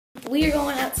we are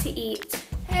going out to eat.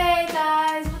 Hey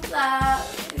guys, what's up?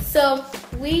 So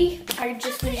we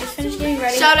just finished getting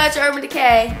ready. Shout out to Urban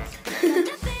Decay.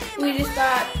 We just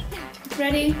got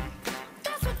ready.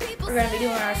 We're gonna be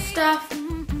doing our stuff.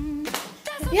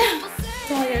 Yeah, that's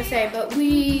all I gotta say. But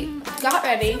we got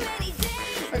ready.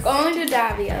 We're going to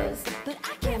Davio's.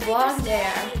 We'll vlog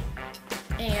there.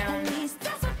 And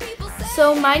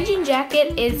so my jean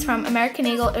jacket is from American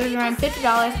Eagle. It was around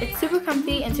 $50. It's super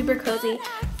comfy and super cozy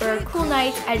for cool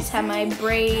nights. I just have my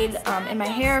braid in my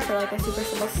hair for like a super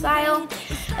simple style.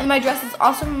 And my dress is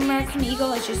also from American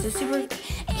Eagle. It's just a super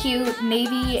cute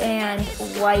navy and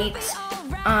white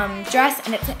dress,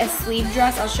 and it's a sleeve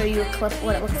dress. I'll show you a clip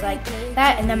what it looks like.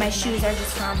 That, and then my shoes are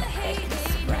just from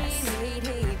Express.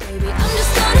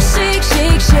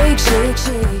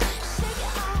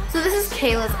 So this is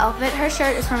Kayla's outfit. Her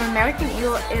shirt is from American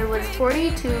Eagle. It was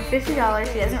 $40 to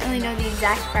 $50. She doesn't really know the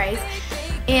exact price.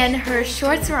 And her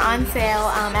shorts were on sale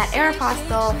at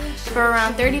Aeropostale for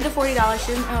around $30 to $40.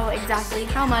 She doesn't know exactly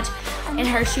how much. And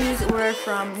her shoes were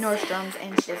from Nordstrom's,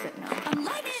 and she doesn't know.